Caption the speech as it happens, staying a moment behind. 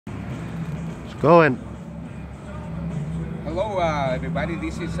Going. Hello everybody,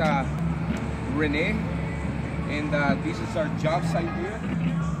 this is Rene, and this is our job site here.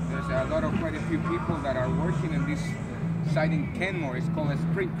 There's quite a few people that are working in this site in Canmore. It's called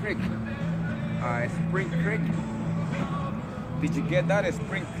Spring Creek. Spring Creek. Did you get that?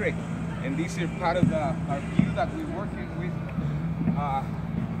 Spring Creek. And this is part of our view that we're working with the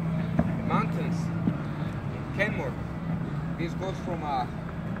mountains in Canmore. This goes from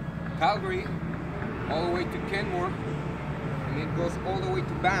Calgary all the way to Canmore, and it goes all the way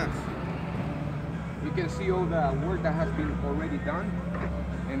to Banff. You can see all the work that has been already done.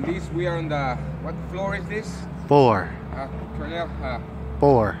 And this, we are on the, what floor is this? 4. Cornell?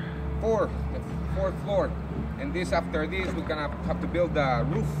 4. 4, the 4th floor. And this, after this, we're gonna have to build a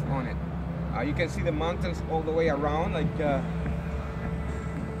roof on it. You can see the mountains all the way around, like Got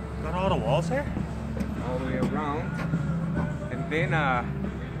all the walls here? all the way around. And then,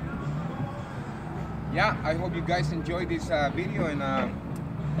 yeah, I hope you guys enjoyed this video, and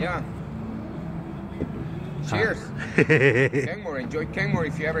yeah. Cheers. Canmore, enjoy Canmore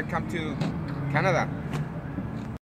if you ever come to Canada.